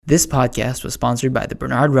This podcast was sponsored by the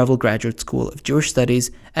Bernard Revel Graduate School of Jewish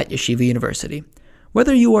Studies at Yeshiva University.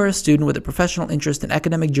 Whether you are a student with a professional interest in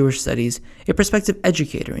academic Jewish studies, a prospective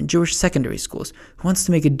educator in Jewish secondary schools who wants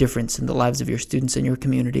to make a difference in the lives of your students and your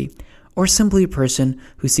community, or simply a person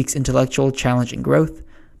who seeks intellectual challenge and growth,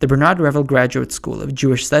 the Bernard Revel Graduate School of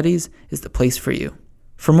Jewish Studies is the place for you.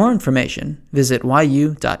 For more information, visit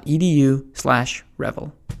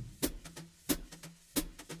yu.edu/revel.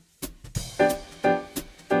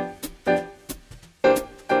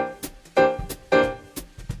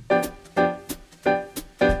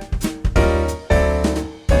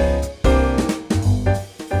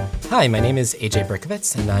 Hi, my name is AJ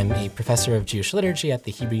Berkovitz, and I'm a professor of Jewish liturgy at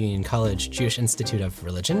the Hebrew Union College Jewish Institute of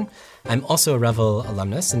Religion. I'm also a Revel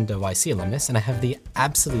alumnus and a YC alumnus, and I have the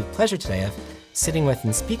absolute pleasure today of sitting with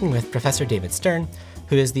and speaking with Professor David Stern,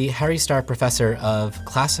 who is the Harry Starr Professor of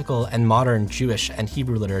Classical and Modern Jewish and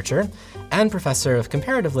Hebrew Literature and Professor of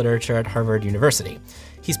Comparative Literature at Harvard University.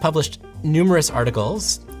 He's published numerous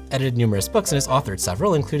articles, edited numerous books, and has authored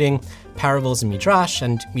several, including Parables in Midrash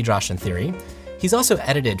and Midrash and Theory. He's also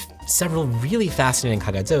edited several really fascinating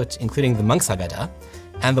Haggadot, including the Monk's Haggadah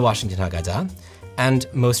and the Washington Haggadah. And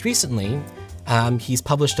most recently, he's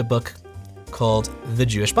published a book called The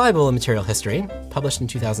Jewish Bible, A Material History, published in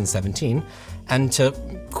 2017. And to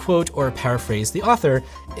quote or paraphrase the author,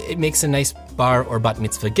 it makes a nice bar or bat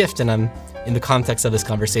mitzvah gift. And in the context of this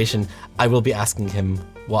conversation, I will be asking him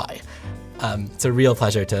why. It's a real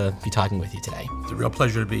pleasure to be talking with you today. It's a real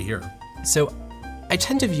pleasure to be here. So I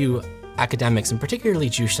tend to view academics, and particularly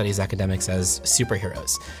Jewish studies academics, as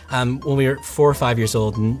superheroes. When we were 4 or 5 years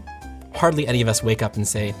old, hardly any of us wake up and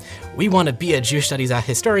say, we want to be a Jewish studies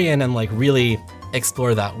historian and really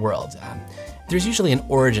explore that world. There's usually an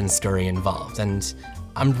origin story involved, and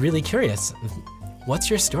I'm really curious, what's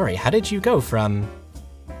your story? How did you go from,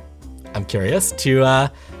 I'm curious, to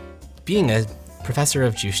being a professor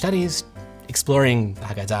of Jewish studies, exploring the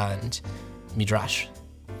Haggadah and Midrash?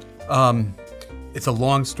 It's a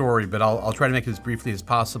long story, but I'll try to make it as briefly as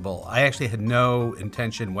possible. I actually had no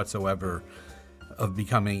intention whatsoever of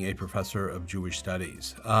becoming a professor of Jewish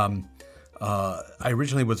studies. I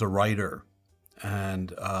originally was a writer,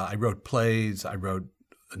 and I wrote plays, I wrote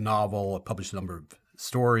a novel, I published a number of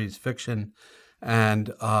stories, fiction,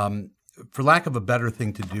 and for lack of a better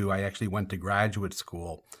thing to do, I actually went to graduate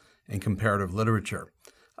school in comparative literature.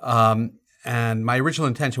 And my original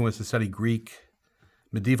intention was to study Greek,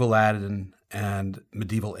 medieval Latin, and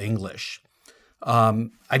medieval English.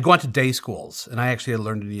 I'd gone to day schools, and I actually had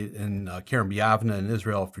learned in Kerem B'Yavneh in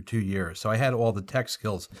Israel for 2 years, so I had all the tech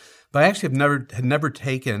skills. But I actually had never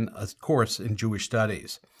taken a course in Jewish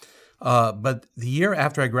studies. But the year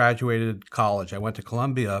after I graduated college, I went to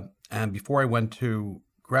Columbia, and before I went to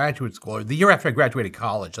graduate school, or the year after I graduated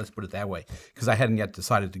college, let's put it that way, because I hadn't yet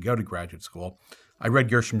decided to go to graduate school, I read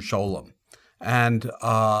Gershom Scholem, and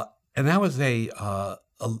that was a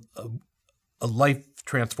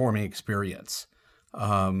life-transforming experience.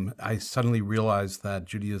 I suddenly realized that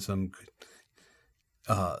Judaism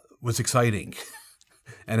was exciting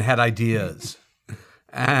and had ideas.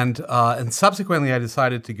 And subsequently, I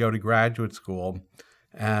decided to go to graduate school,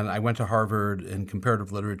 and I went to Harvard in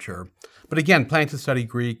comparative literature. But again, planning to study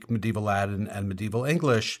Greek, medieval Latin, and medieval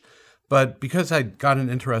English. But because I'd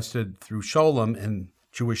gotten interested through Scholem in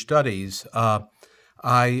Jewish studies,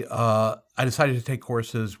 I decided to take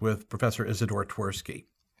courses with Professor Isidore Twersky.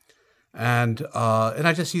 And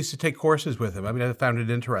I just used to take courses with him. I mean, I found it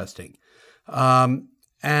interesting.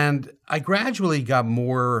 And I gradually got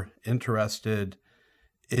more interested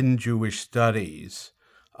in Jewish studies.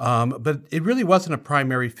 But it really wasn't a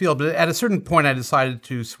primary field. But at a certain point, I decided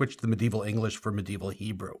to switch to medieval English for medieval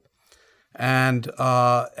Hebrew. And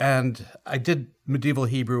I did medieval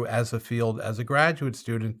Hebrew as a field as a graduate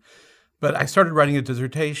student. But I started writing a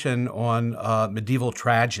dissertation on medieval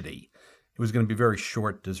tragedy. It was going to be a very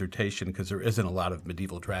short dissertation because there isn't a lot of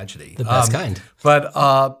medieval tragedy. The best kind. But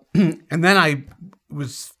and then I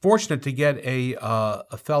was fortunate to get a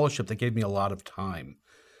fellowship that gave me a lot of time.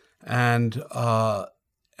 And when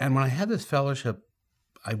I had this fellowship,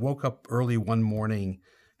 I woke up early one morning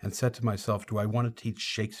and said to myself, do I want to teach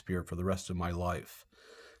Shakespeare for the rest of my life?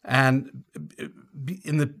 And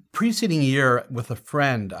in the preceding year with a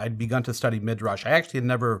friend, I'd begun to study Midrash. I actually had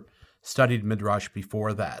never studied Midrash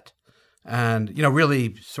before that. And,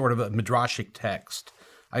 really sort of a Midrashic text.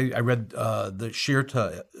 I read the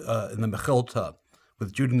Shirta and the Mechilta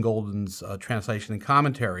with Juden Golden's translation and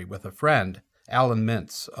commentary with a friend, Alan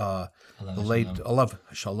Mintz, the late Olav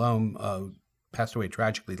Shalom, passed away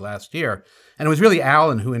tragically last year. And it was really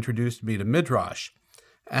Alan who introduced me to Midrash.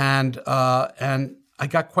 And I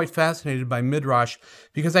got quite fascinated by Midrash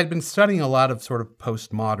because I'd been studying a lot of sort of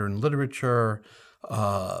postmodern literature,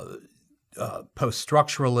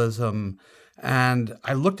 post-structuralism, and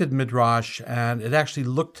I looked at Midrash, and it actually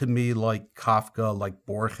looked to me like Kafka, like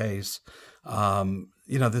Borges,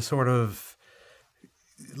 this sort of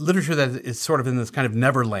literature that is sort of in this kind of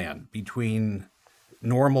neverland between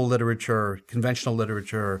normal literature, conventional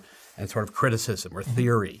literature, and sort of criticism or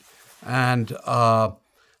theory. And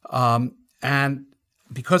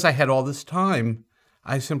because I had all this time,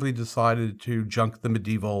 I simply decided to junk the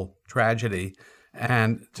medieval tragedy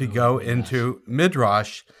and to go into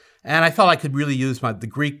Midrash. And I felt I could really use the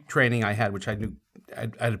Greek training I had, which I knew I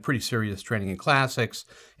had a pretty serious training in classics,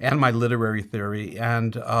 and my literary theory,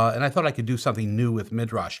 and I thought I could do something new with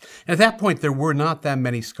Midrash. And at that point, there were not that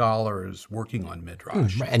many scholars working on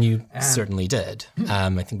Midrash. And you certainly did. I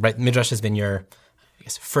think Midrash has been your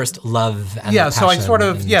first love and so I passion.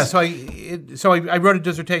 I wrote a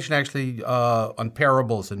dissertation actually on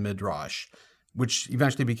parables in Midrash, which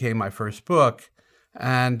eventually became my first book,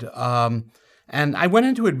 and I went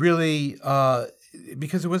into it really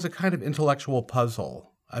because it was a kind of intellectual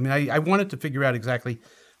puzzle. I mean, I wanted to figure out exactly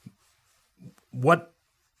what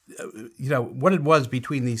it was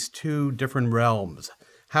between these two different realms,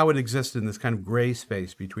 how it existed in this kind of gray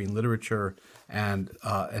space between literature and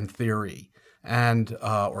theory and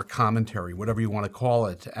or commentary, whatever you want to call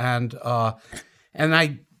it. And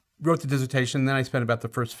I wrote the dissertation. And then I spent about the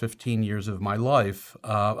first 15 years of my life,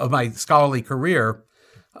 of my scholarly career,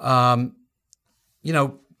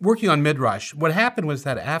 working on Midrash. What happened was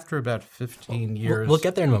that after about 15 years... We'll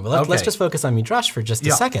get there in a moment. Let's just focus on Midrash for just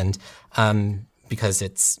a second, because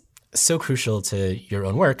it's so crucial to your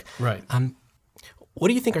own work. Right. What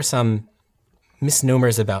do you think are some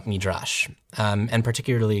misnomers about Midrash, and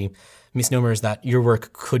particularly misnomers that your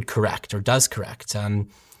work could correct or does correct?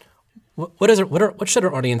 What should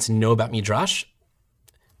our audience know about Midrash?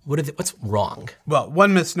 What's wrong? Well,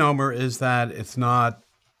 one misnomer is that it's not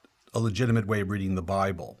a legitimate way of reading the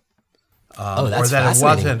Bible, that's or that fascinating. it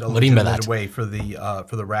wasn't a legitimate way for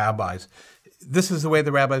the rabbis. This is the way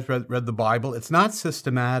the rabbis read the Bible. It's not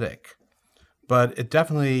systematic, but it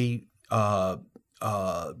definitely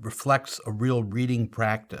reflects a real reading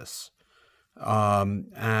practice, and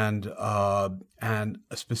a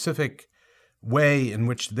specific way in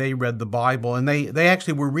which they read the Bible, and they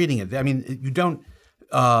actually were reading it. I mean, you don't.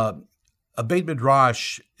 A Beit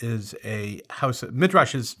Midrash is a house.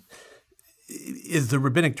 Midrash is the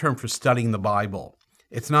rabbinic term for studying the Bible.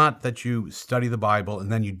 It's not that you study the Bible and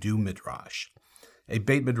then you do Midrash. A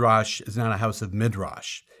Beit Midrash is not a house of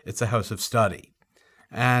Midrash. It's a house of study.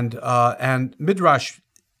 And Midrash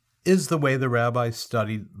is the way the rabbis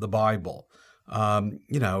studied the Bible.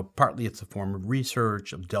 Partly it's a form of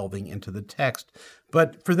research, of delving into the text.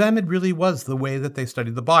 But for them, it really was the way that they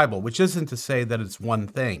studied the Bible, which isn't to say that it's one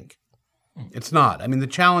thing. It's not. I mean, the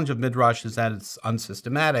challenge of Midrash is that it's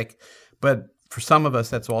unsystematic, but for some of us,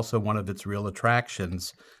 that's also one of its real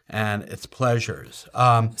attractions and its pleasures.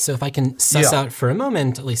 So if I can suss out for a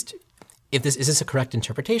moment, at least, is this a correct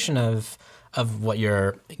interpretation of what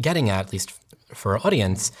you're getting at least for our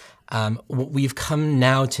audience? What we've come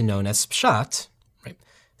now to know as Pshat, right,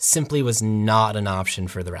 simply was not an option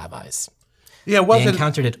for the rabbis. Yeah, they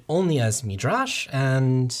encountered it only as Midrash,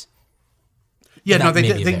 and they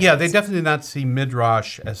definitely did not see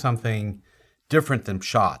Midrash as something different than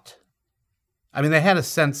Pshat. I mean, they had a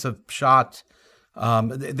sense of Pshat.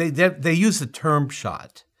 They use the term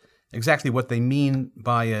Pshat. Exactly what they mean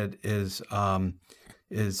by it is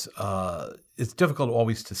it's difficult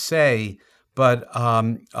always to say, but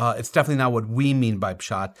it's definitely not what we mean by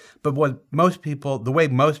Pshat. But the way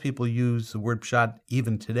most people use the word Pshat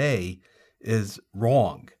even today is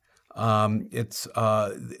wrong. There's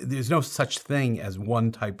no such thing as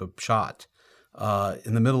one type of Pshat.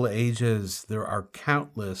 In the Middle Ages, there are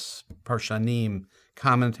countless Parshanim,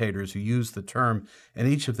 commentators, who use the term, and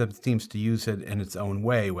each of them seems to use it in its own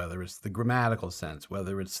way, whether it's the grammatical sense,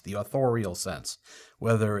 whether it's the authorial sense,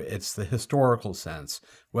 whether it's the historical sense,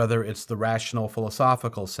 whether it's the rational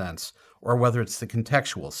philosophical sense, or whether it's the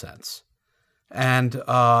contextual sense, and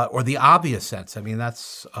or the obvious sense. I mean,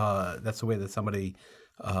 that's the way that somebody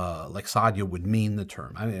like Sadia would mean the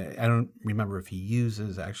term. I mean, I don't remember if he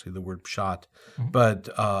uses actually the word pshat, but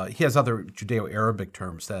he has other Judeo-Arabic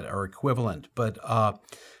terms that are equivalent. But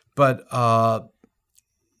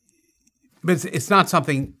it's not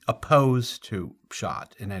something opposed to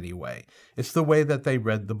pshat in any way. It's the way that they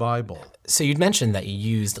read the Bible. So you'd mentioned that you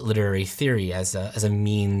used literary theory as a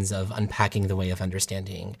means of unpacking the way of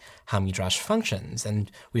understanding how Midrash functions,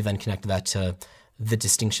 and we've then connected that to the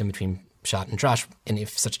distinction between Pshat and Drash, and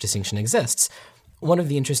if such a distinction exists. One of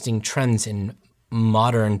the interesting trends in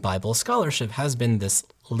modern Bible scholarship has been this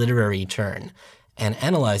literary turn and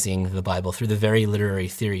analyzing the Bible through the very literary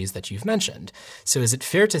theories that you've mentioned. So is it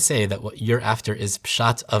fair to say that what you're after is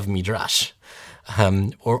pshat of midrash?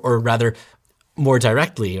 Or rather, more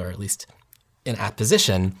directly, or at least in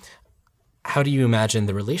apposition, how do you imagine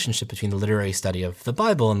the relationship between the literary study of the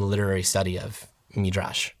Bible and the literary study of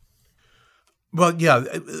midrash? Well, yeah.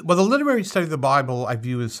 Well, the literary study of the Bible I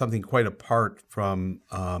view as something quite apart from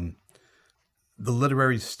the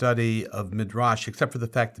literary study of midrash, except for the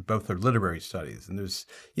fact that both are literary studies. And there's,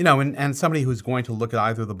 and somebody who's going to look at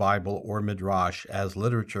either the Bible or midrash as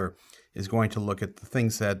literature is going to look at the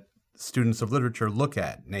things that students of literature look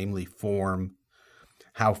at, namely form,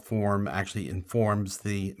 how form actually informs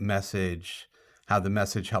the message, how the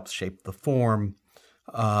message helps shape the form.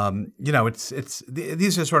 These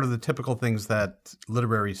are sort of the typical things that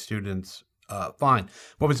literary students find.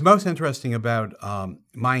 What was most interesting about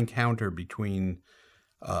my encounter between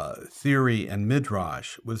theory and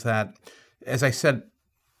midrash was that, as I said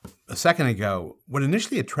a second ago, what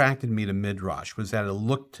initially attracted me to midrash was that it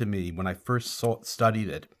looked to me, when I first studied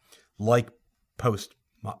it, like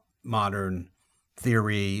postmodern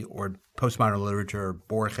theory or postmodern literature,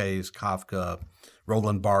 Borges, Kafka,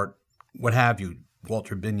 Roland Barthes, what have you,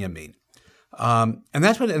 Walter Benjamin. And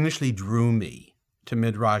that's what initially drew me to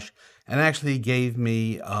midrash and actually gave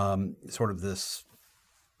me sort of this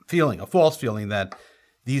feeling, a false feeling, that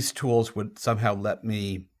these tools would somehow let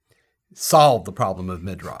me solve the problem of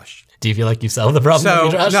midrash. Do you feel like you solved the problem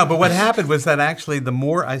of midrash? No, but what happened was that actually the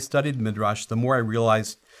more I studied midrash, the more I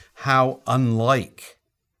realized how unlike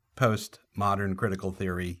postmodern critical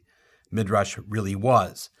theory midrash really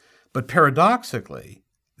was. But paradoxically,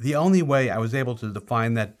 the only way I was able to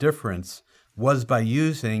define that difference was by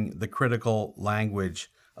using the critical language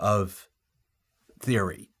of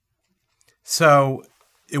theory. So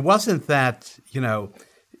it wasn't that,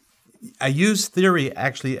 I used theory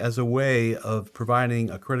actually as a way of providing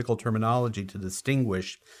a critical terminology to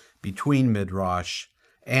distinguish between midrash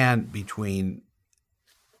and between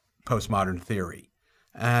postmodern theory.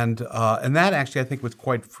 And that actually, I think, was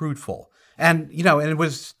quite fruitful. And,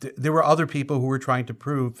 there were other people who were trying to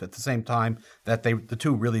prove at the same time that the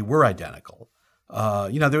two really were identical.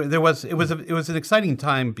 It was an exciting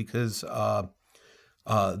time because there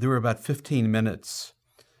were about 15 minutes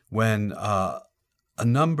when a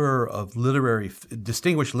number of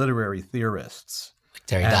distinguished literary theorists,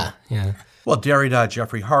 Derrida, yeah. Well, Derrida,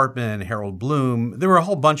 Jeffrey Hartman, Harold Bloom, there were a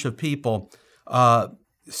whole bunch of people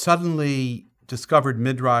suddenly discovered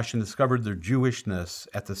midrash and discovered their Jewishness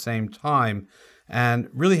at the same time, and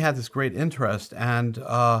really had this great interest. And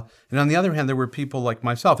on the other hand, there were people like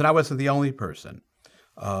myself, and I wasn't the only person.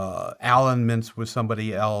 Alan Mintz was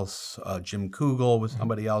somebody else. Jim Kugel was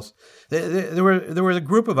somebody else. There were a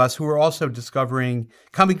group of us who were also discovering,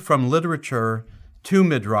 coming from literature to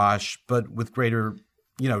midrash, but with greater,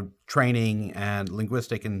 training and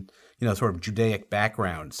linguistic and sort of Judaic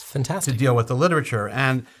backgrounds. Fantastic. To deal with the literature.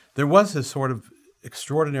 And there was this sort of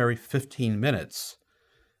extraordinary 15 minutes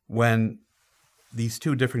when these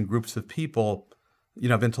two different groups of people,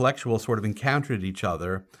 of intellectuals, sort of encountered each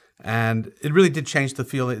other. And it really did change the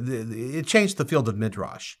field. It changed the field of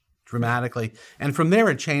midrash dramatically. And from there,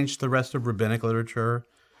 it changed the rest of rabbinic literature.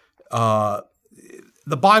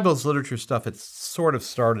 The Bible's literature stuff, it sort of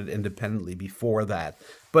started independently before that.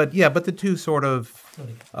 But the two sort of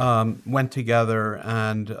went together,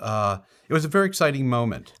 and it was a very exciting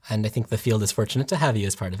moment. And I think the field is fortunate to have you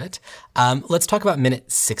as part of it. Let's talk about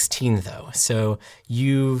minute 16, though. So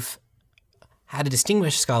you've had a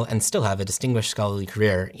distinguished scholar and still have a distinguished scholarly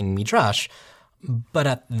career in midrash, but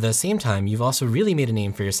at the same time, you've also really made a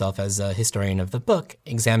name for yourself as a historian of the book,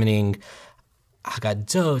 examining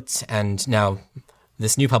Haggadot, and now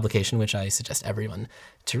this new publication, which I suggest everyone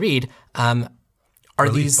to read. Well,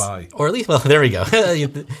 there we go.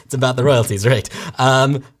 It's about the royalties, right?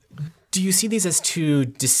 Do you see these as two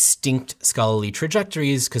distinct scholarly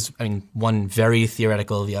trajectories? Because, one very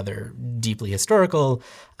theoretical, the other deeply historical.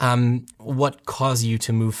 What caused you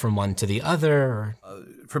to move from one to the other?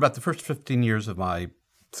 For about the first 15 years of my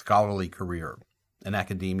scholarly career in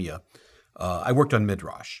academia, I worked on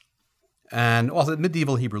midrash. And also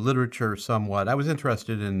medieval Hebrew literature somewhat. I was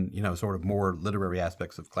interested in, sort of more literary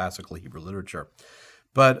aspects of classical Hebrew literature.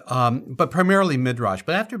 But primarily midrash.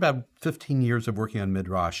 But after about 15 years of working on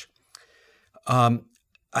midrash, I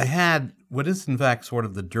had what is in fact sort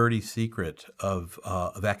of the dirty secret of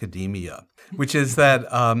academia, which is that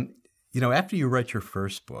after you write your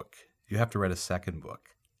first book, you have to write a second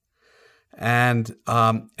book, and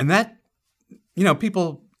that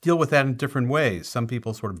people deal with that in different ways. Some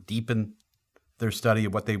people sort of deepen their study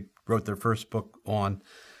of what they wrote their first book on.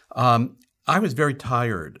 I was very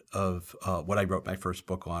tired of what I wrote my first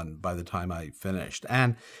book on by the time I finished,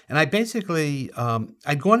 and I basically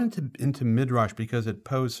I'd gone into Midrash because it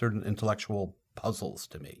posed certain intellectual puzzles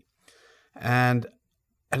to me, and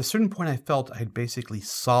at a certain point I felt I'd basically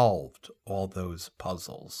solved all those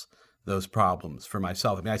puzzles, those problems for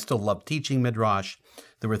myself. I mean, I still loved teaching Midrash.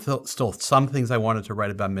 There were still some things I wanted to write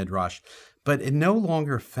about Midrash, but it no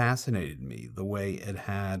longer fascinated me the way it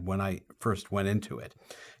had when I first went into it.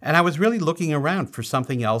 And I was really looking around for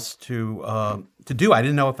something else to do. I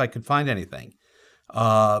didn't know if I could find anything,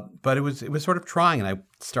 but it was sort of trying. And I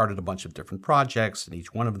started a bunch of different projects, and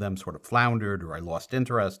each one of them sort of floundered or I lost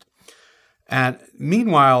interest. And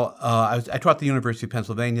meanwhile, I taught at the University of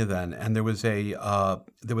Pennsylvania then, and there was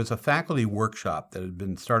a faculty workshop that had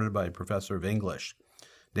been started by a professor of English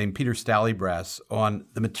named Peter Stallybrass on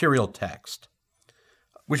the material text,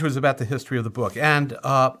 which was about the history of the book. And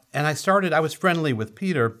I was friendly with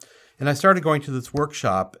Peter, and I started going to this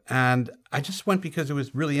workshop, and I just went because it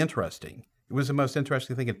was really interesting. It was the most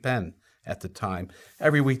interesting thing at Penn at the time.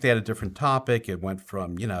 Every week they had a different topic. It went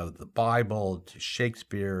from, the Bible to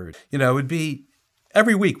Shakespeare. It would be,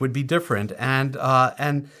 every week would be different, and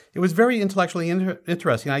it was very intellectually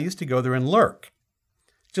interesting. I used to go there and lurk,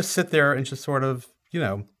 just sit there and just sort of,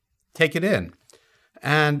 take it in.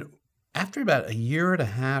 And after about a year and a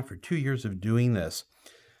half or 2 years of doing this,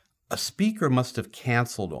 a speaker must have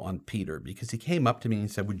canceled on Peter because he came up to me and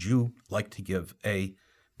said, "Would you like to give a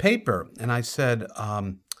paper?" And I said,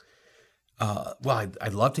 well,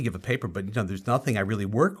 I'd love to give a paper, but there's nothing I really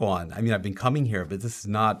work on. I mean, I've been coming here, but this is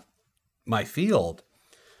not my field.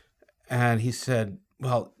 And he said,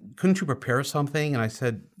 "Well, couldn't you prepare something?" And I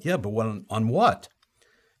said, "Yeah, but on what?"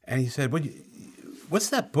 And he said, "Well, what's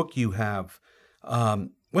that book you have?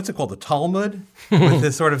 What's it called? The Talmud with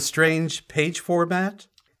this sort of strange page format?"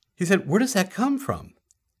 He said, "Where does that come from?"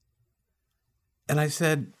 And I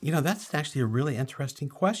said, "That's actually a really interesting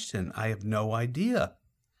question. I have no idea."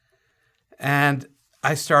 And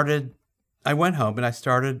I went home and I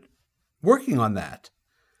started working on that.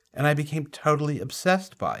 And I became totally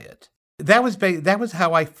obsessed by it. That was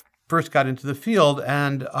how I first got into the field.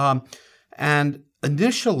 And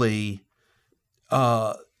initially,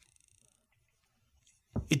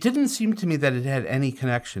 it didn't seem to me that it had any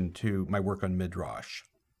connection to my work on Midrash.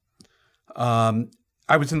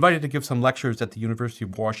 I was invited to give some lectures at the University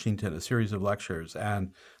of Washington, a series of lectures,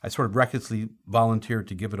 and I sort of recklessly volunteered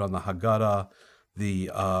to give it on the Haggadah,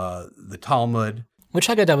 the Talmud. Which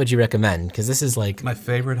Haggadah would you recommend? Because this is like my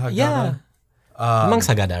favorite Haggadah. Yeah, the Monk's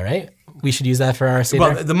Haggadah, right? We should use that for our Seder.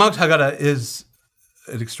 Well, the Monk's Haggadah is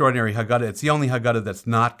an extraordinary Haggadah. It's the only Haggadah that's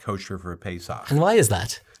not kosher for a Pesach. And why is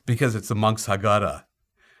that? Because it's the Monk's Haggadah.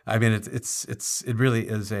 I mean, it really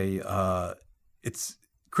is it's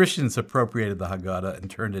Christians appropriated the Haggadah and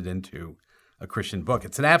turned it into a Christian book.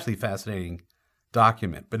 It's an absolutely fascinating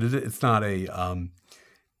document, but it's not a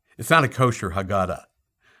kosher Haggadah.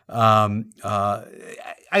 I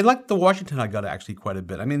like the Washington Haggadah actually quite a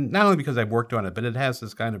bit. I mean, not only because I've worked on it, but it has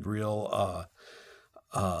this kind of real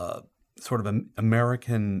sort of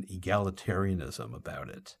American egalitarianism about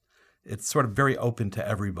it. It's sort of very open to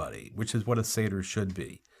everybody, which is what a Seder should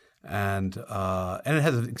be. And it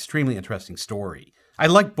has an extremely interesting story. I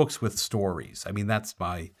like books with stories. I mean, that's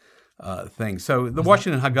my thing. So the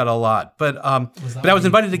Washington Haggadah a lot. But I was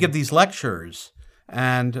invited to give these lectures,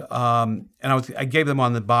 and I gave them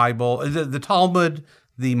on the Bible, the Talmud,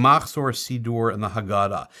 the Machzor Sidur, and the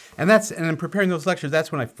Haggadah. And in preparing those lectures,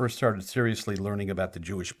 that's when I first started seriously learning about the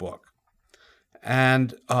Jewish book.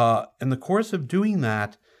 And in the course of doing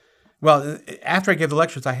that, well, after I gave the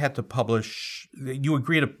lectures, I had to publish. You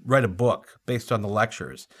agree to write a book based on the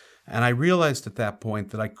lectures, and I realized at that point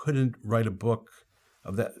that I couldn't write a book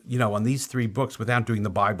of that, on these 3 books without doing the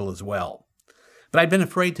Bible as well. But I'd been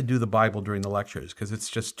afraid to do the Bible during the lectures because it's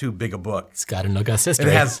just too big a book. It's got an august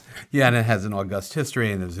history. And it has an august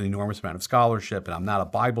history, and there's an enormous amount of scholarship. And I'm not a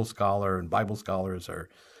Bible scholar, and Bible scholars are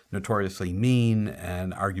notoriously mean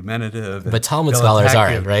and argumentative. But Talmud scholars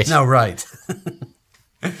aren't, right? No, right.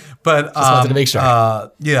 But just wanted to make sure.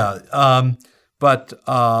 But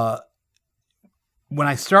when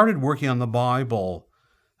I started working on the Bible,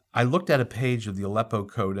 I looked at a page of the Aleppo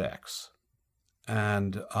Codex,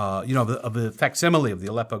 and of the facsimile of the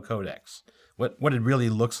Aleppo Codex, what it really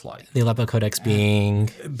looks like. The Aleppo Codex being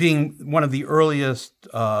one of the earliest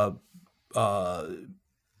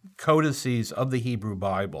codices of the Hebrew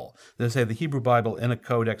Bible. They say the Hebrew Bible in a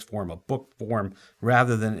codex form, a book form,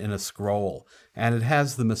 rather than in a scroll. And it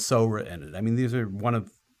has the Masorah in it. I mean, these are one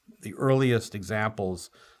of the earliest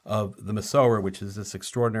examples of the Masorah, which is this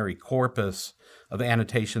extraordinary corpus of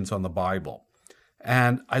annotations on the Bible.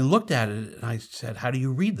 And I looked at it and I said, how do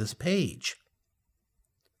you read this page?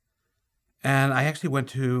 And I actually went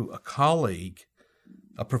to a colleague,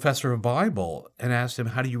 a professor of Bible, and asked him,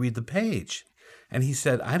 how do you read the page? And he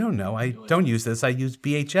said, I don't know. I don't use this. I use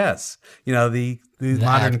BHS, the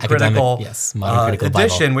modern critical, modern critical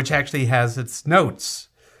edition, Bible, which actually has its notes.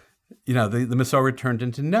 The Masorah turned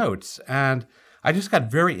into notes. And I just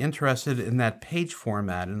got very interested in that page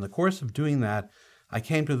format. In the course of doing that, I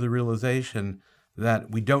came to the realization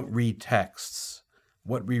that we don't read texts.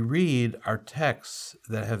 What we read are texts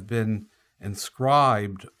that have been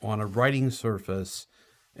inscribed on a writing surface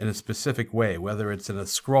in a specific way, whether it's in a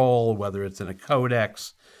scroll, whether it's in a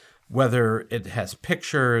codex, whether it has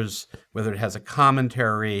pictures, whether it has a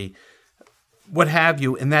commentary, what have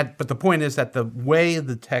you. But the point is that the way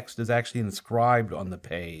the text is actually inscribed on the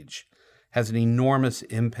page has an enormous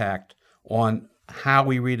impact on how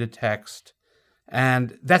we read a text.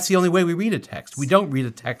 And that's the only way we read a text. We don't read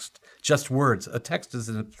a text just words. A text is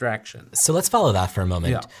an abstraction. So let's follow that for a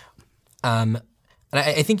moment. Yeah. And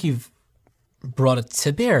I think you've brought it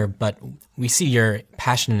to bear, but we see your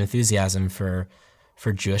passion and enthusiasm for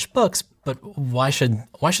Jewish books. But why should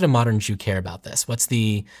a modern Jew care about this? What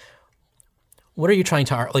are you trying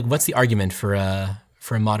to what's the argument for a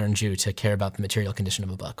modern Jew to care about the material condition of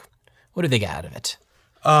a book? What do they get out of it?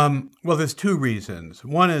 Well, there's two reasons.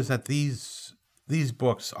 One is that these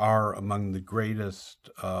books are among the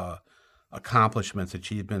greatest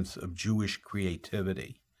achievements of Jewish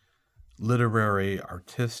creativity, literary,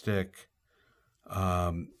 artistic,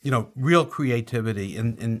 real creativity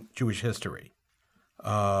in Jewish history.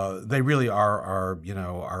 They really are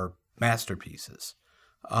our masterpieces.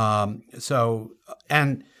 And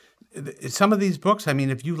some of these books,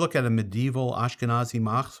 if you look at a medieval Ashkenazi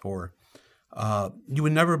Machzor, you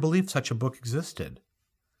would never believe such a book existed.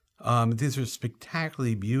 These are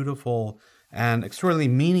spectacularly beautiful and extraordinarily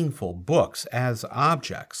meaningful books as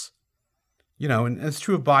objects. And it's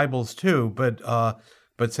true of Bibles too, but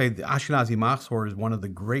say the Ashkenazi Machzor is one of the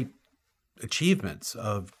great achievements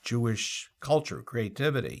of Jewish culture,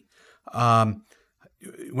 creativity.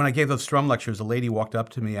 When I gave those Strum lectures, a lady walked up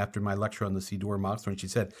to me after my lecture on the Siddur Machzor, and she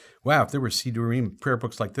said, wow, if there were Siddurim prayer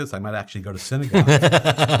books like this, I might actually go to synagogue.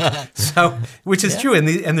 Which is true, and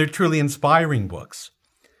they're truly inspiring books.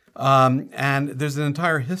 And there's an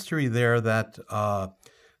entire history there that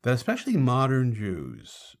especially modern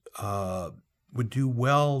Jews would do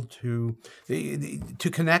well to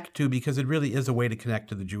connect to, because it really is a way to connect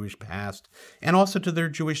to the Jewish past and also to their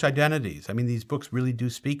Jewish identities. These books really do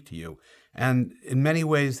speak to you. And in many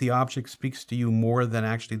ways, the object speaks to you more than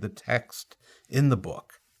actually the text in the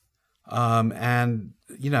book. And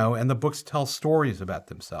the books tell stories about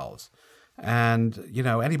themselves. And,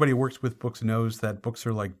 anybody who works with books knows that books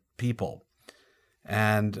are like people.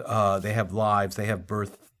 And they have lives, they have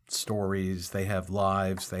birth stories, they have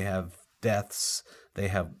lives, they have deaths, they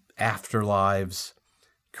have afterlives,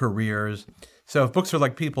 careers. So if books are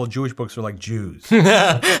like people, Jewish books are like Jews. Is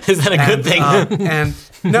that a good thing?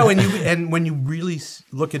 And when you really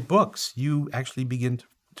look at books, you actually begin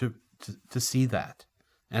to see that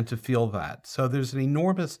and to feel that. So there's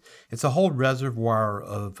it's a whole reservoir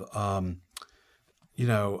of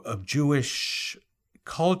Jewish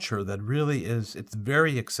culture that really it's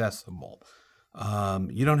very accessible.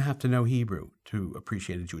 You don't have to know Hebrew to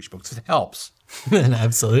appreciate a Jewish book. It helps.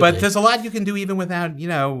 Absolutely. But there's a lot you can do even without,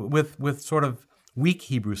 with sort of weak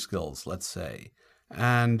Hebrew skills, let's say.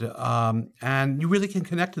 And you really can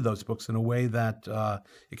connect to those books in a way that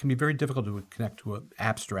it can be very difficult to connect to an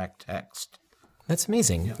abstract text. That's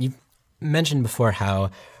amazing. Yeah. You mentioned before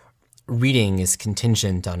how reading is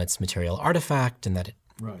contingent on its material artifact and that it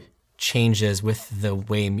changes with the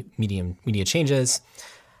way media changes.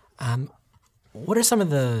 What are some of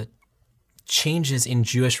the changes in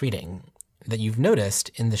Jewish reading that you've noticed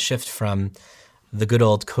in the shift from the good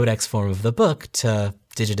old codex form of the book to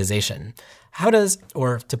digitization?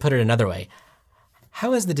 Or to put it another way,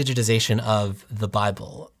 how does the digitization of the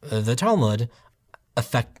Bible, the Talmud,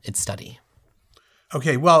 affect its study?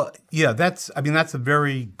 Okay, well, yeah, that's a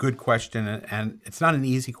very good question, and it's not an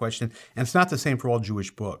easy question, and it's not the same for all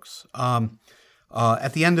Jewish books.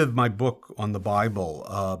 At the end of my book on the Bible,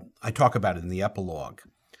 I talk about it in the epilogue.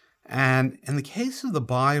 And in the case of the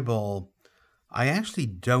Bible, I actually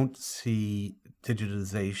don't see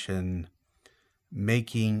digitization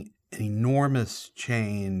making an enormous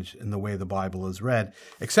change in the way the Bible is read,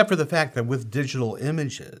 except for the fact that with digital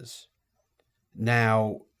images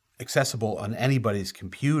now accessible on anybody's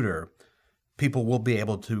computer, people will be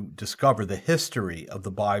able to discover the history of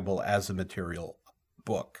the Bible as a material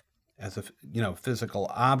book as a physical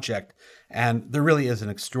object, and there really is an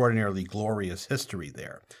extraordinarily glorious history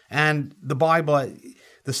there. And the Bible,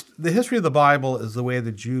 the history of the Bible is the way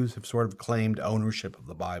the Jews have sort of claimed ownership of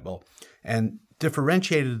the Bible and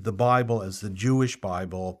differentiated the Bible as the Jewish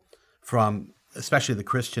Bible from especially the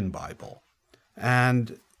Christian Bible.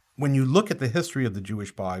 And when you look at the history of the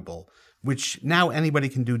Jewish Bible, which now anybody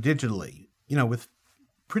can do digitally, with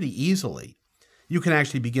pretty easily, you can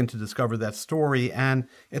actually begin to discover that story. And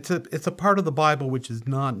it's a part of the Bible which is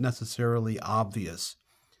not necessarily obvious,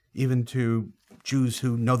 even to Jews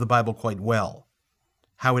who know the Bible quite well,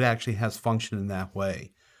 how it actually has functioned in that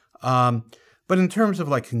way. But in terms of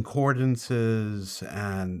like concordances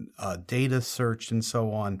and data search and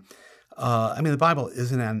so on, the Bible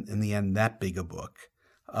isn't in the end that big a book.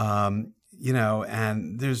 And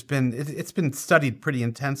it's been studied pretty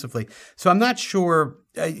intensively. So I'm not sure,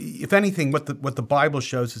 if anything, what the Bible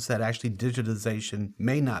shows is that actually digitization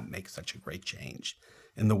may not make such a great change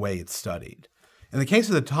in the way it's studied. In the case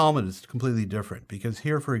of the Talmud, it's completely different because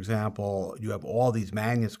here, for example, you have all these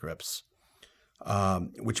manuscripts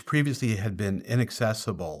which previously had been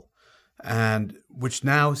inaccessible and which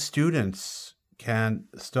now students can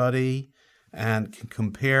study and can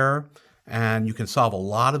compare. And you can solve a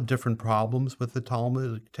lot of different problems with the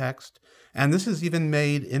Talmudic text. And this has even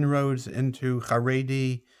made inroads into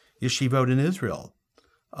Haredi yeshivot in Israel.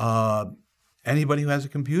 Anybody who has a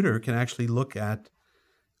computer can actually look at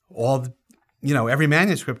every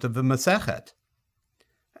manuscript of the Masechet.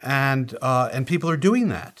 And people are doing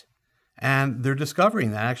that. And they're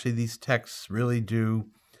discovering that actually these texts really do,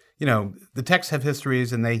 the texts have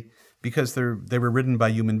histories and because they were written by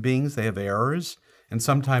human beings, they have errors. And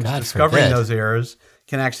sometimes discovering those errors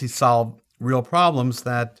can actually solve real problems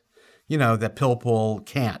that Pilpul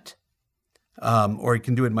can't, or it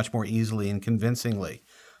can do it much more easily and convincingly.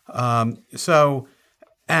 And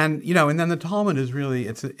then the Talmud is really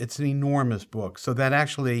it's an enormous book, so that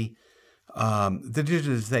actually the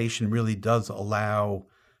digitization really does allow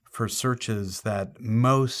for searches that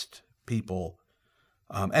most people,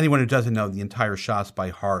 anyone who doesn't know the entire Shas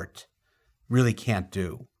by heart, really can't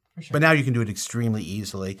do. Sure. But now you can do it extremely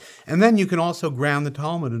easily. And then you can also ground the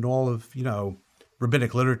Talmud in all of,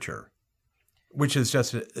 rabbinic literature, which is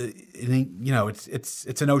just,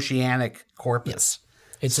 it's an oceanic corpus. Yes.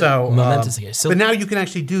 It's so momentous. But now you can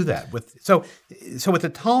actually do that. With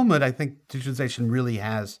the Talmud, I think digitization really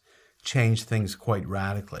has changed things quite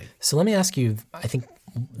radically. So let me ask you, I think,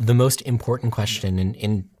 the most important question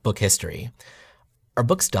in book history. Are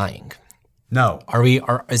books dying? No.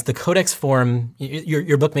 Is the codex form?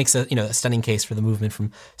 Your book makes a stunning case for the movement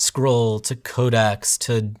from scroll to codex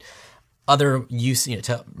to other use,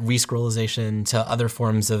 to rescrollization to other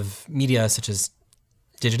forms of media such as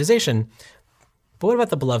digitization. But what about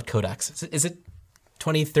the beloved codex? Is it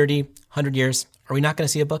 20, 30, 100 years? Are we not going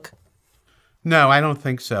to see a book? No, I don't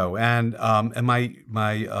think so. And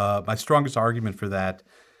my strongest argument for that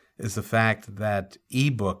is the fact that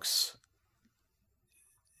ebooks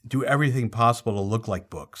do everything possible to look like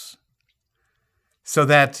books. So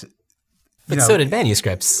that, so did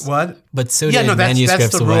manuscripts. What? But so did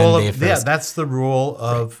manuscripts when they first. That's the rule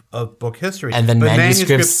of book history. And then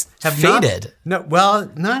manuscripts have faded. Not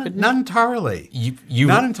entirely.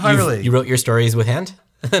 Not entirely. You wrote your stories with hand?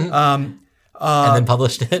 And then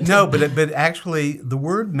published it? No, but actually the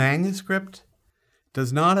word manuscript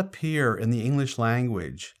does not appear in the English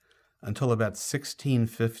language until about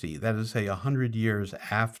 1650. That is, 100 years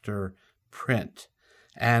after print.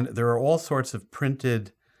 And there are all sorts of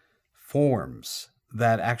printed forms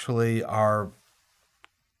that actually are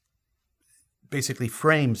basically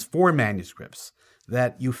frames for manuscripts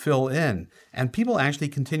that you fill in. And people actually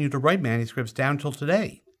continue to write manuscripts down till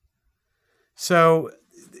today. So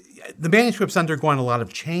the manuscript's undergone a lot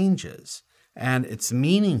of changes, and its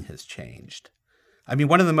meaning has changed. I mean,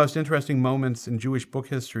 one of the most interesting moments in Jewish book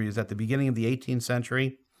history is at the beginning of the 18th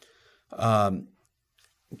century,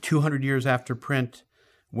 200 years after print,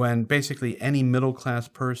 when basically any middle-class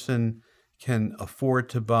person can afford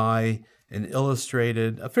to buy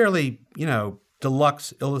a fairly,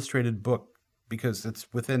 deluxe illustrated book because it's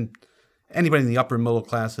within anybody in the upper middle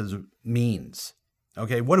classes means.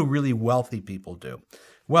 Okay, what do really wealthy people do?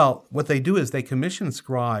 Well, what they do is they commission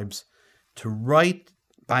scribes to write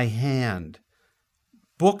by hand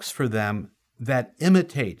books for them that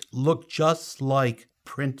look just like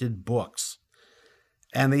printed books.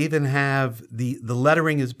 And they even have the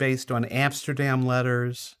lettering is based on Amsterdam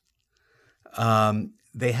letters.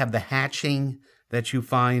 They have the hatching that you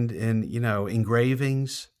find in,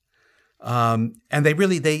 engravings. And they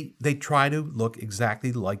really they try to look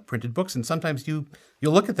exactly like printed books, and sometimes you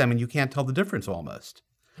look at them and you can't tell the difference almost.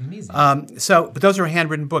 Amazing. But those are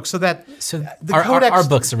handwritten books, so the codex, our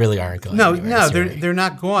books really aren't going. No, they're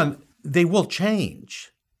not gone. They will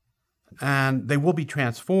change, and they will be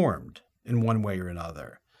transformed in one way or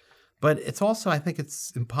another. But it's also, I think,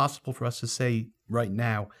 it's impossible for us to say right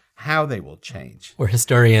now how they will change. We're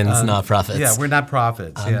historians, not prophets. Yeah, we're not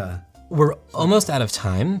prophets. We're almost out of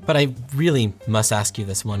time, but I really must ask you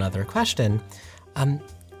this one other question.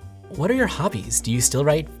 What are your hobbies? Do you still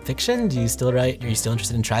write fiction? Are you still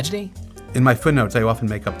interested in tragedy? In my footnotes, I often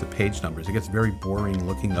make up the page numbers. It gets very boring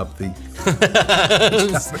looking up the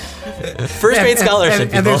first grade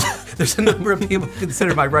scholarship. And there's a number of people who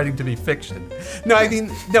consider my writing to be fiction. No, I mean,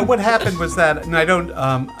 no. What happened was that I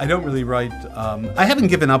don't really write. I haven't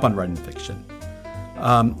given up on writing fiction,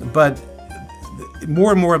 but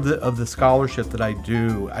more and more of the scholarship that I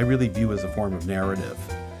do, I really view as a form of narrative.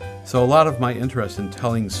 So a lot of my interest in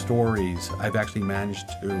telling stories, I've actually managed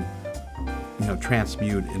to,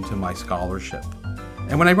 transmute into my scholarship.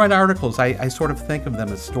 And when I write articles, I sort of think of them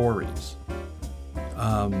as stories.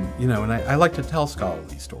 And I like to tell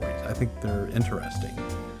scholarly stories. I think they're interesting.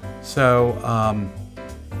 So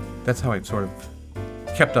that's how I've sort of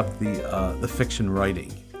kept up the fiction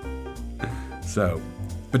writing.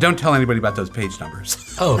 But don't tell anybody about those page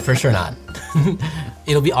numbers. Oh, for sure not.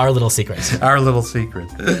 It'll be our little secret. Our little secret,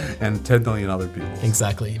 and 10 million other people.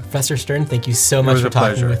 Exactly. Professor Stern, thank you so much for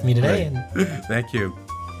talking with me today. Right. Thank you.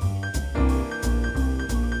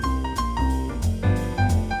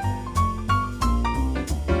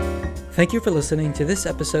 Thank you for listening to this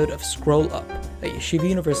episode of Scroll Up, a Yeshiva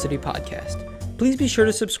University podcast. Please be sure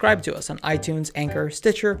to subscribe to us on iTunes, Anchor,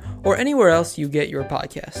 Stitcher, or anywhere else you get your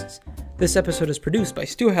podcasts. This episode is produced by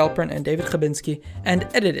Stu Halpern and David Chabinski and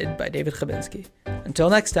edited by David Chabinski.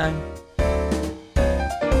 Until next time.